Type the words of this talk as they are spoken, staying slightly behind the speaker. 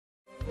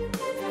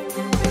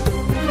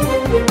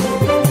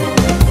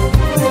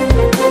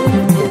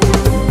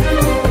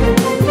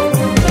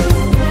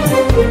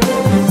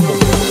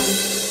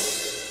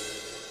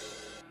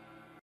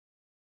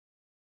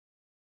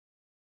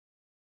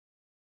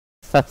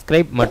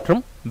Subscribe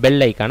மற்றும்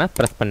bell ஐக்கானை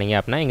press பண்ணீங்க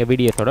அப்படின்னா எங்கள்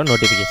வீடியோஸோட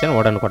நோட்டிஃபிகேஷன்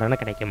உடனுக்குடனே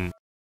கிடைக்கும்.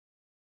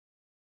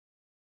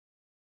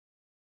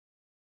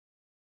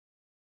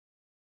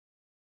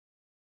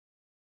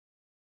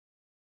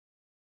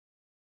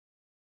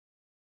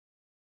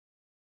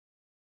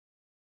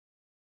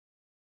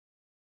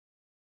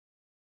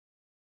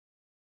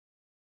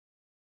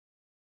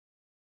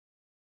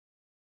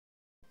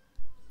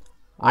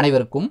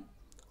 அனைவருக்கும்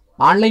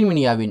ஆன்லைன்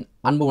மீடியாவின்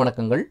அன்பு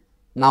வணக்கங்கள்.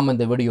 நாம்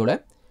இந்த வீடியோவில்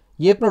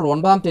ஏப்ரல்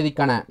 9ஆம்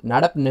தேதிக்கான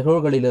நடப்பு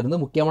நிகழ்வுகளிலிருந்து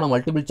முக்கியமான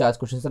மல்டிபிள் சாய்ஸ்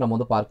கொஸ்டின்ஸை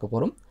நம்ம பார்க்க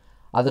போகிறோம்.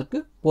 அதற்கு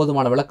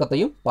போதுமான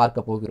விளக்கத்தையும்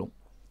பார்க்க போகிறோம்.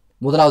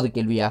 முதலாவது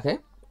கேள்வியாக,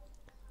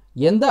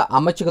 எந்த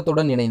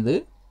அமைச்சகத்துடன் இணைந்து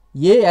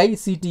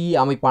AICTE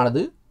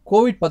அமைப்பானது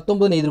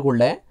COVID-19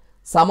 எதிர்கொள்ள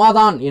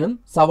சமாதான் எனும்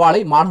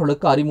சவாலை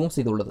மாணவர்களுக்கு அறிமுகம்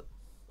செய்துள்ளது?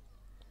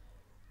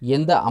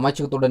 எந்த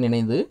அமைச்சகத்துடன்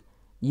இணைந்து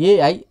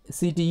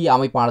AICTE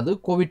அமைப்பானது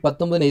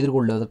COVID-19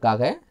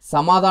 எதிர்கொள்வதற்காக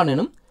சமாதான்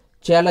எனும்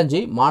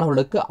சேலஞ்சை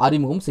மாணவர்களுக்கு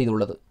அறிமுகம்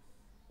செய்துள்ளது?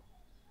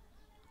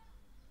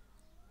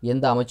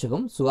 எந்த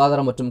அமைச்சகம்?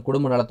 சுகாதாரம் மற்றும்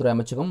குடும்ப நலத்துறை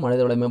அமைச்சகம்,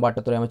 மனிதவள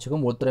மேம்பாட்டுத்துறை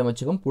அமைச்சகம், உள்துறை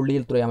அமைச்சகம்,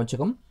 புள்ளியியல் துறை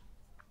அமைச்சகம்.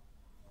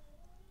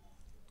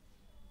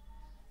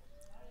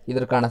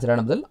 இதற்கான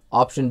சரியான பதில்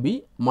ஆப்ஷன் பி,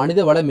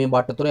 மனிதவள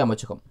மேம்பாட்டுத்துறை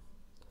அமைச்சகம்.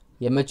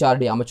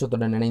 MHRD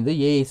அமைச்சகத்துடன் இணைந்து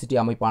AICTE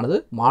அமைப்பானது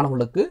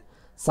மாணவர்களுக்கு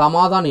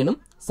சமாதான் எனும்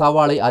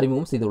சவாலை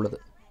அறிமுகம் செய்துள்ளது.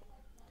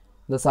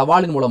 இந்த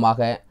சவாலின்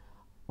மூலமாக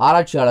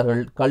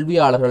ஆராய்ச்சியாளர்கள்,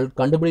 கல்வியாளர்கள்,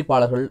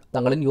 கண்டுபிடிப்பாளர்கள்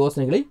தங்களின்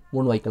யோசனைகளை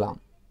முன்வைக்கலாம்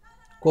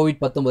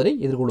COVID-19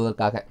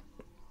 எதிர்கொள்வதற்காக.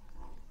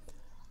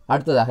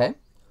 அடுத்ததாக,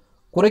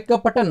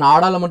 குறைக்கப்பட்ட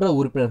நாடாளுமன்ற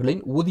உறுப்பினர்களின்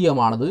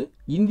ஊதியமானது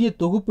இந்திய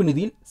தொகுப்பு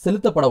நிதியில்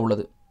செலுத்தப்பட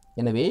உள்ளது.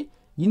 எனவே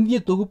இந்திய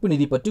தொகுப்பு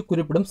நிதி பற்றி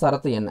குறிப்பிடும்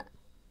சரத்து என்ன?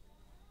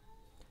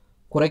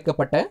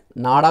 குறைக்கப்பட்ட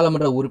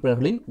நாடாளுமன்ற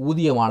உறுப்பினர்களின்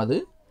ஊதியமானது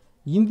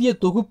இந்திய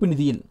தொகுப்பு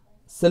நிதியில்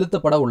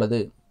செலுத்தப்பட உள்ளது.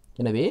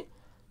 எனவே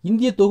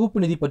இந்திய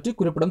தொகுப்பு நிதி பற்றி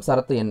குறிப்பிடும்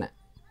சரத்து என்ன?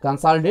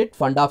 கன்சாலிடேட்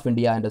ஃபண்ட் ஆஃப்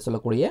இந்தியா என்று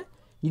சொல்லக்கூடிய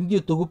இந்திய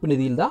தொகுப்பு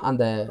நிதியில் தான்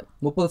அந்த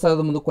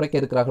 30%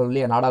 குறைக்க இருக்கிறார்கள்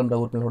இல்லையா நாடாளுமன்ற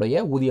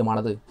உறுப்பினர்களுடைய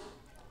ஊதியமானது.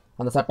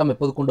 அந்த சட்டம்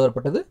எப்போது கொண்டு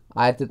வரப்பட்டது?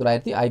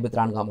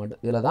 1954ஆம் ஆண்டு.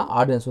 இதில் தான்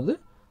ஆர்டினன்ஸ்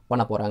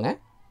பண்ண போகிறாங்க.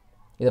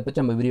 இதை பற்றி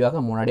நம்ம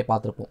விரிவாக முன்னாடியே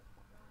பார்த்துருப்போம்.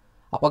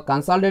 அப்போ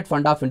கன்சாலிடேட்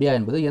ஃபண்ட் ஆஃப் இந்தியா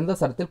என்பது எந்த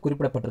சரத்தில்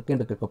குறிப்பிடப்பட்டிருக்கு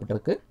என்று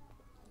கேட்கப்பட்டிருக்கு.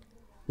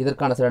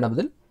 இதற்கான சரியான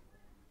பதில்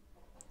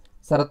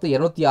சரத்து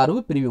 206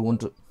 பிரிவு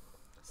 1.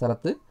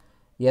 சரத்து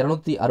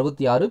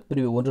 266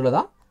 பிரிவு 1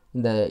 தான்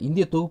இந்த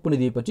இந்திய தொகுப்பு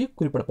நிதியை பற்றி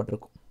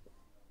குறிப்பிடப்பட்டிருக்கும்.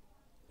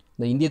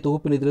 இந்த இந்திய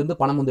தொகுப்பு நிதியிலிருந்து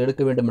பணம்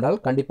எடுக்க வேண்டும் என்றால்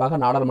கண்டிப்பாக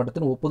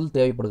நாடாளுமன்றத்தின் ஒப்புதல்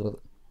தேவைப்படுகிறது.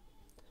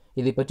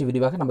 இதை பற்றி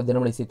விரிவாக நம்ம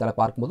தினமணி செய்தித்தாளை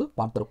பார்க்கும்போது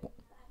பார்த்திருப்போம்.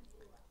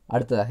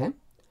 அடுத்ததாக,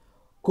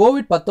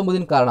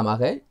 COVID-19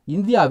 காரணமாக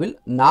இந்தியாவில்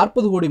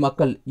 40 கோடி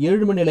மக்கள்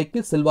ஏழ்மை நிலைக்கு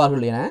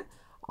செல்வார்கள் என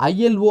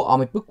ILO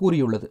அமைப்பு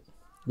கூறியுள்ளது.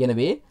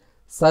 எனவே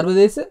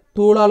சர்வதேச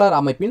தொழிலாளர்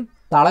அமைப்பின்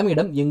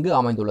தலைமையிடம் எங்கு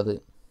அமைந்துள்ளது?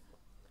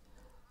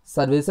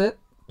 சர்வதேச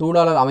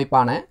தொழிலாளர்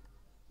அமைப்பான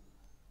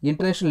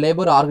இன்டர்நேஷனல்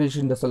லேபர்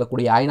ஆர்கனைசேஷன் என்று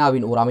சொல்லக்கூடிய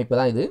ஐநாவின் ஒரு அமைப்பு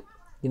தான் இது.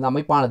 இந்த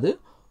அமைப்பானது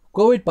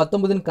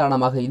COVID-19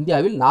 காரணமாக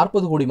இந்தியாவில்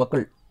 40 கோடி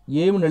மக்கள்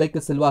ஏழ்மை நிலைக்கு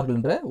செல்வார்கள்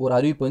என்ற ஒரு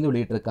அறிவிப்பை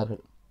வெளியிட்டிருக்கார்கள்.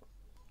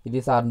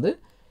 இதை சார்ந்து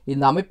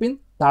இந்த அமைப்பின்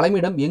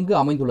தலைமையிடம் எங்கு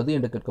அமைந்துள்ளது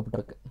என்று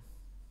கேட்கப்பட்டிருக்கு.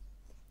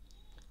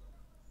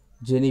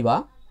 ஜெனீவா,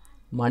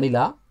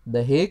 மணிலா,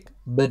 த ஹேக்,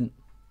 பெர்ன்.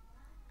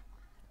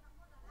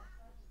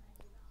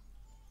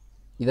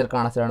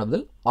 இதற்கான சரியான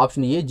பதில்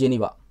ஆப்ஷன் ஏ,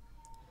 ஜெனீவா.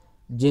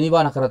 ஜெனீவா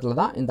நகரத்தில்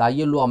தான் இந்த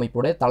ILO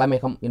அமைப்புடைய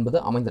தலைமையகம் என்பது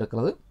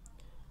அமைந்திருக்கிறது.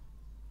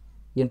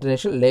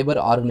 இன்டர்நேஷனல்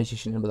லேபர்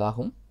ஆர்கனைசேஷன்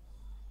என்பதாகும்.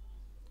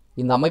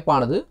 இந்த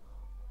அமைப்பானது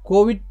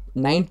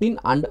COVID-19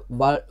 and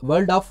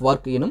world of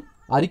work எனும்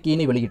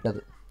அறிக்கையினை வெளியிட்டது.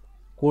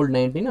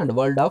 COVID-19 and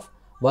world of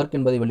work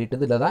என்பதை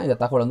வெளியிட்டது. இதில் தான் இந்த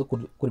தகவல்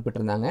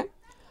குறிப்பிட்டிருந்தாங்க.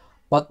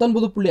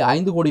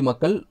 19.5 கோடி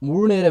மக்கள்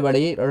முழு நேர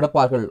வேலையை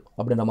இழப்பார்கள்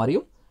அப்படின்ற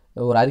மாதிரியும்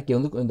ஒரு அறிக்கை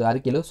இந்த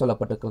அறிக்கையில்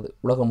சொல்லப்பட்டிருக்கிறது.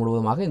 உலகம்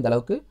முழுவதுமாக இந்த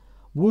அளவுக்கு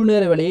முழு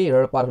நேர வேலையை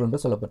இழப்பார்கள்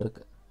என்று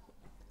சொல்லப்பட்டிருக்கு.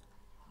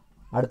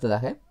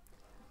 அடுத்ததாக,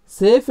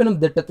 சேஃப் எனும்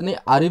திட்டத்தினை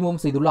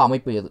அறிமுகம் செய்துள்ள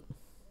அமைப்பு எது?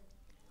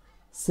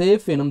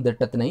 சேஃப் எனும்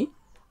திட்டத்தினை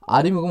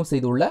அறிமுகம்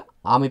செய்துள்ள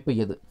அமைப்பு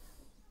எது?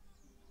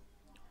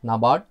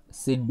 NABARD,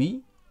 SIDBI,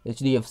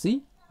 HDFC,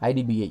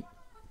 IDBI.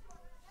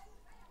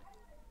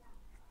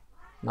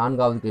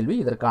 நான்காவது கேள்வி.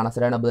 இதற்கான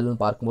சரியான பதில்னு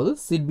பார்க்கும்போது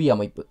சிட்பி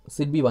அமைப்பு,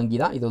 சிட்பி வங்கி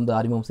தான் இது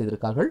அறிமுகம்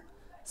செய்திருக்கார்கள்.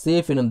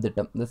 சேஃப் எனும்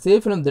திட்டம். இந்த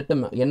சேஃப் எனும்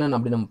திட்டம் என்னன்னு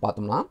அப்படின்னு நம்ம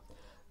பார்த்தோம்னா,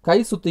 கை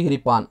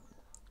சுத்திகரிப்பான்,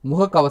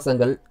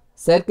 முகக்கவசங்கள்,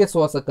 செயற்கை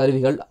சுவாச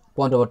கருவிகள்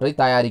போன்றவற்றை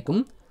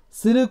தயாரிக்கும்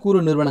சிறு குறு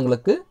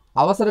நிறுவனங்களுக்கு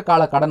அவசர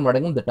கால கடன்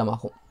வழங்கும்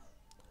திட்டமாகும்.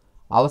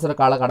 அவசர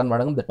கால கடன்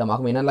வழங்கும்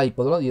திட்டமாகும். என்னெல்லாம்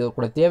இப்போதும்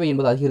இதற்குடைய தேவை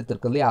என்பது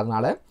அதிகரித்திருக்கிறது இல்லையா?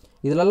 அதனால்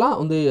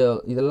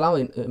இதெல்லாம்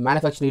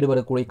மேனுஃபேக்சரிங்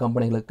ஈடுபடக்கூடிய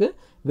கம்பெனிகளுக்கு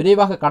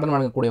விரைவாக கடன்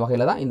வழங்கக்கூடிய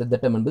வகையில் தான் இந்த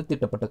திட்டம் என்பது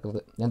தீட்டப்பட்டிருக்கிறது.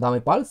 இந்த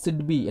அமைப்பால்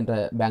சிட்பி என்ற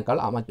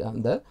பேங்கால்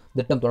அந்த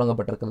திட்டம்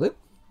தொடங்கப்பட்டிருக்கிறது.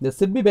 இந்த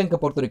சிட்பி பேங்கை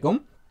பொறுத்த வரைக்கும்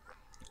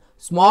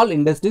small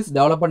industries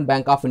development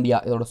bank of India,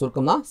 இதோட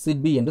சுருக்கம் தான்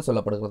சிட்பி என்று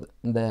சொல்லப்படுகிறது.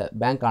 இந்த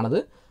பேங்கானது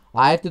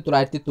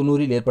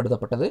 1990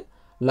 ஏற்படுத்தப்பட்டது.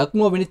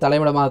 லக்னோவினை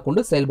தலைமையிடமாக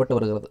கொண்டு செயல்பட்டு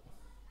வருகிறது.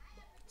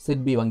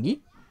 சிட்பி வங்கி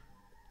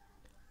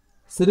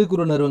சிறு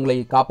குறு நிறுவனங்களை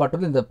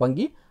காப்பாற்றுவது இந்த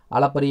வங்கி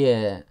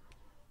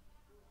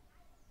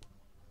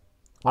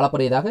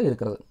அளப்பரியதாக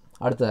இருக்கிறது.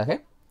 அடுத்ததாக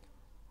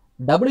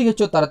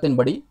WHO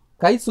தரத்தின்படி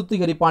கை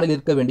சுத்திகரிப்பானில்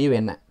இருக்க வேண்டியவை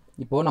என்ன?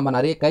 இப்போது நம்ம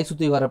நிறைய கை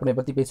சுத்திகரிப்பானை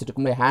பற்றி பேசிட்டு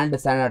இருக்கோம், ஹேண்ட்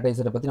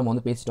சானிடைசரை பற்றி நம்ம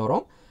வந்து பேசிட்டு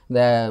வரோம்.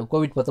 இந்த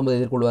COVID-19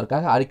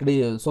 எதிர்கொள்வதற்காக அடிக்கடி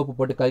சோப்பு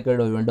போட்டு கை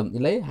கழுவ வேண்டும்,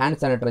 இல்லை ஹேண்ட்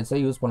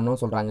சானிடைசரை யூஸ்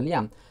பண்ணணும்னு சொல்கிறாங்க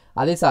இல்லையா?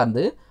 அதை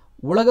சார்ந்து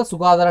உலக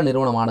சுகாதார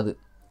நிறுவனமானது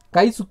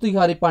கை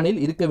சுத்திகரிப்பானில்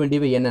இருக்க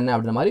வேண்டியவை என்னென்ன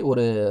அப்படின்ற மாதிரி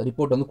ஒரு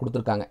ரிப்போர்ட் வந்து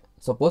கொடுத்துருக்காங்க.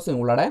 சப்போஸ்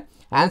உங்களோட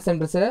ஹேண்ட்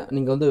சானிடைசரை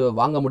நீங்கள் வந்து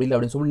வாங்க முடியல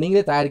அப்படின்னு சொல்லி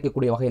நீங்களே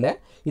தயாரிக்கக்கூடிய வகையில்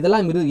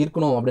இதெல்லாம்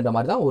இருக்கணும் அப்படின்ற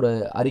மாதிரி தான் ஒரு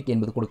அறிக்கை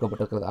என்பது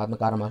கொடுக்கப்பட்டிருக்கிறது. அந்த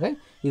காரணமாக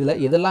இதில்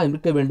எதெல்லாம்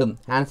இருக்க வேண்டும்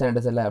ஹேண்ட்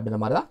சானிடைசரில் அப்படின்ற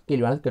மாதிரி தான்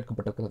கேள்வியானது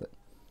கேட்கப்பட்டிருக்கிறது.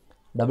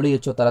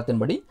 WHO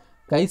தரத்தின்படி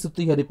கை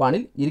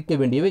சுத்திகரிப்பானில் இருக்க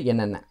வேண்டியவை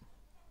என்னென்ன?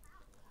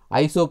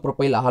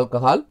 Isopropyl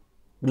alcohol,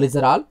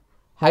 glycerol,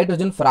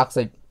 hydrogen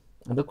peroxide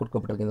என்று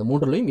கொடுக்கப்பட்டிருக்கு. இந்த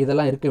மூன்றுலையும்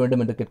இதெல்லாம் இருக்க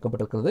வேண்டும் என்று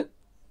கேட்கப்பட்டிருக்கிறது.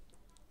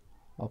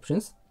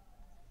 Options: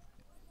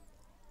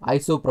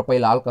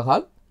 isopropyl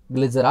alcohol,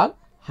 glycerol,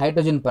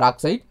 hydrogen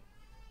peroxide.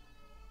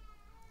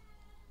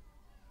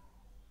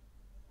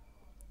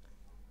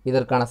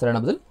 இதற்கான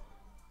சரியான பதில்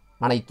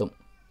அனைத்தும்.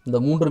 இந்த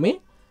மூன்றுமே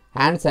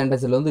ஹேண்ட்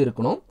சானிடைசரில் வந்து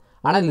இருக்கணும்.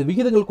 ஆனால் இந்த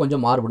விகிதங்கள்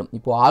கொஞ்சம் மாறுபடும்.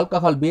 இப்போது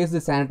ஆல்கஹால் பேஸ்டு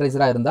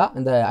சானிடைசராக இருந்தால்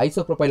இந்த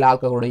ஐசோப்ரோபைல்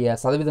ஆல்கஹாலுடைய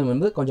சதவீதம்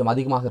வந்து கொஞ்சம்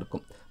அதிகமாக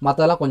இருக்கும்,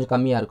 மற்றதெல்லாம் கொஞ்சம்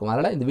கம்மியாக இருக்கும்.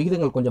 அதனால் இந்த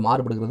விகிதங்கள் கொஞ்சம்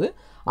மாறுபடுகிறது.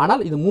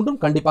 ஆனால் இது மூன்றும்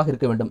கண்டிப்பாக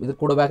இருக்க வேண்டும். இது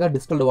கூடவே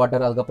டிஸ்டில்டு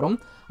வாட்டர், அதுக்கப்புறம்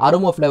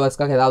அரோமா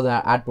ஃப்ளேவர்ஸ்க்காக ஏதாவது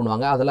ஆட்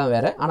பண்ணுவாங்க, அதெல்லாம்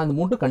வேறு. ஆனால் இந்த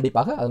மூன்று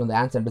கண்டிப்பாக அது வந்து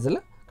ஹேண்ட்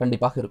சானிடைசரில்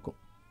கண்டிப்பாக இருக்கும்.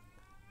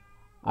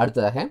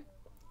 அடுத்ததாக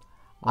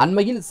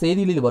அண்மையில்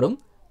செய்திகளில் வரும்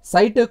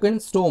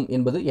சைட்டோகைன் ஸ்டோம்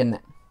என்பது என்ன?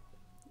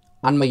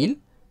 அண்மையில்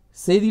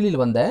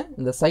செய்திகளில் வந்த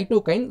இந்த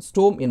சைட்டோகைன்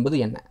ஸ்டோம் என்பது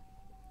என்ன?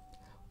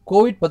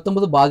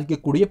 COVID-19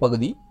 பாதிக்கக்கூடிய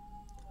பகுதி,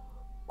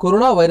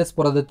 கொரோனா வைரஸ்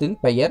புரதத்தின்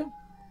பெயர்,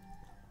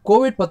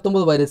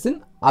 COVID-19 வைரஸின்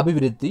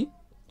அபிவிருத்தி,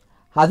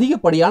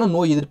 அதிகப்படியான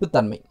நோய் எதிர்ப்பு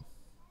தன்மை.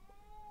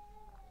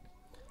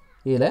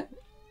 இதில்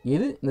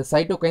இது இந்த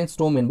சைட்டோகைன்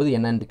ஸ்டோம் என்பது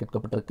என்ன என்று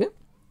கேட்கப்பட்டிருக்கு.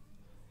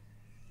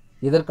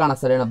 இதற்கான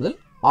சரியான பதில்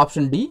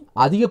ஆப்ஷன் டி,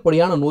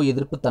 அதிகப்படியான நோய்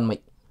எதிர்ப்பு தன்மை.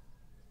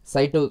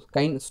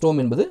 சைட்டோகைன் ஸ்டோம்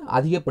என்பது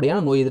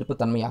அதிகப்படியான நோய் எதிர்ப்பு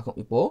தன்மையாகும்.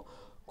 இப்போது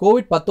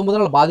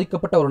COVID-19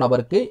 பாதிக்கப்பட்ட ஒரு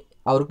நபருக்கு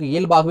அவருக்கு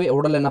இயல்பாகவே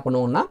உடல் என்ன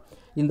பண்ணுவோம்னா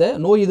இந்த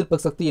நோய் எதிர்ப்பு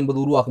சக்தி என்பது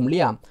உருவாகும்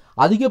இல்லையா?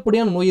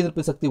 அதிகப்படியான நோய்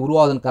எதிர்ப்பு சக்தி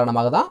உருவாவதன்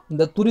காரணமாக தான்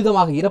இந்த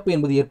துரிதமாக இறப்பு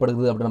என்பது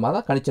ஏற்படுகிறது அப்படின்ற மாதிரி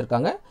தான்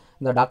கணிச்சிருக்காங்க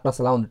இந்த டாக்டர்ஸ்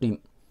எல்லாம் வந்து டீம்.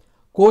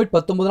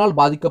 COVID-19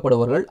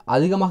 பாதிக்கப்படுபவர்கள்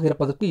அதிகமாக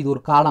இறப்பதற்கு இது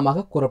ஒரு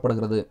காரணமாக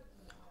கூறப்படுகிறது.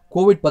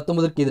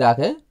 COVID-19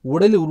 எதிராக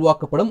உடலில்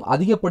உருவாக்கப்படும்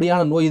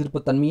அதிகப்படியான நோய்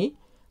எதிர்ப்பு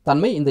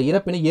தன்மை இந்த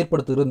இறப்பினை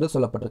ஏற்படுத்துகிறது என்று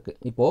சொல்லப்பட்டிருக்கு.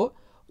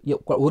 இப்போது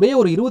ஒரே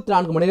ஒரு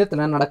 24 மணி நேரத்தில்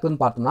என்ன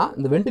நடக்குதுன்னு பார்த்தோம்னா,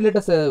 இந்த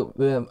வெண்டிலேட்டர்ஸ்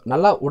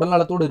நல்லா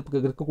உடல்நலத்தோடு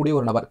இருக்கக்கூடிய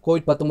ஒரு நபர்,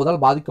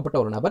 COVID-19 பாதிக்கப்பட்ட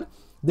ஒரு நபர்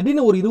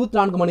திடீர்னு ஒரு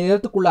 24 மணி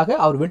நேரத்துக்குள்ளாக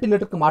அவர்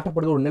வெண்டிலேட்டருக்கு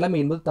மாற்றப்படுகிற ஒரு நிலைமை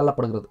என்பது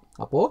தள்ளப்படுகிறது.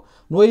 அப்போது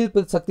நோய்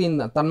எதிர்ப்பு சக்தியின்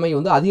தன்மை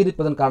வந்து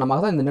அதிகரிப்பதன்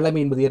காரணமாக தான் இந்த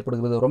நிலைமை என்பது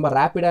ஏற்படுகிறது. ரொம்ப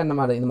ரேப்பிடாக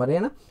இந்த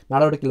மாதிரியான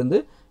நடவடிக்கையிலிருந்து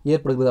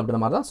ஏற்படுகிறது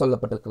அப்படின்ற மாதிரி தான்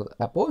சொல்லப்பட்டிருக்கிறது.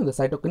 அப்போது இந்த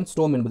சைட்டோகைன்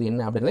ஸ்டோம் என்பது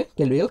என்ன அப்படின்ற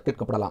கேள்விகள்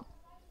கேட்கப்படலாம்.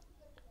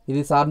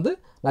 இது சார்ந்து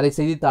நிறைய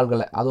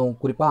செய்தித்தாள்கள், அதுவும்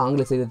குறிப்பாக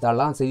ஆங்கில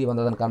செய்தித்தாள்லாம் செய்தி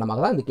வந்ததன் காரணமாக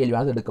தான் இந்த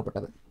கேள்வியானது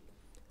எடுக்கப்பட்டது.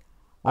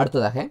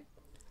 அடுத்ததாக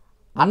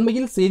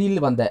அண்மையில்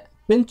செய்தியில் வந்த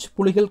பெஞ்ச்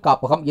புலிகள்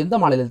காப்பகம் எந்த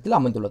மாநிலத்தில்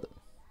அமைந்துள்ளது?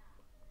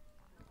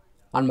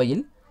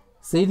 அண்மையில்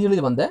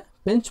செய்திகளில் வந்த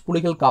பெஞ்ச்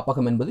புலிகள்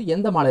காப்பகம் என்பது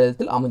எந்த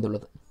மாநிலத்தில்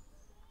அமைந்துள்ளது?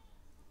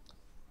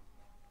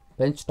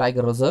 Bench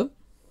tiger reserve.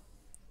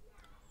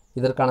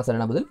 இதற்கான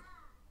சரியான பதில்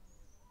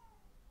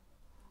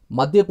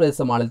மத்திய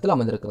பிரதேச மாநிலத்தில்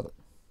அமைந்திருக்கிறது.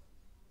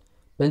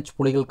 பெஞ்ச்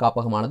புலிகள்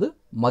காப்பகமானது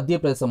மத்திய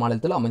பிரதேச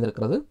மாநிலத்தில்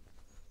அமைந்திருக்கிறது.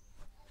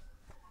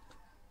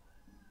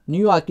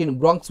 நியூயார்க்கின்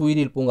பிராங்க்ஸ்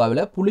உயிரியல்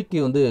பூங்காவில் புலிக்கு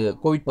வந்து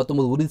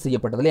COVID-19 உறுதி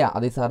செய்யப்பட்டது இல்லையா?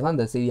 அதை சார்ந்த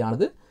இந்த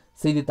செய்தியானது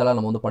செய்தித்தாளை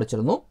நம்ம வந்து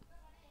படிச்சிருந்தோம்.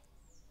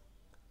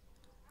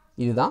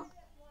 இதுதான்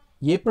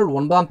ஏப்ரல்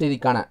 9ஆம்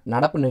தேதிக்கான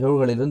நடப்பு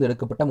நிகழ்வுகளிலிருந்து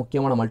எடுக்கப்பட்ட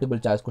முக்கியமான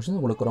மல்டிபிள் சாய்ஸ் கொஸ்டின்.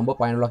 உங்களுக்கு ரொம்ப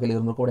பயனுள்ளதாக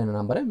இருந்திருக்கும் என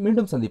நம்புறேன்.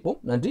 மீண்டும் சந்திப்போம்.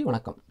 நன்றி,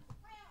 வணக்கம்.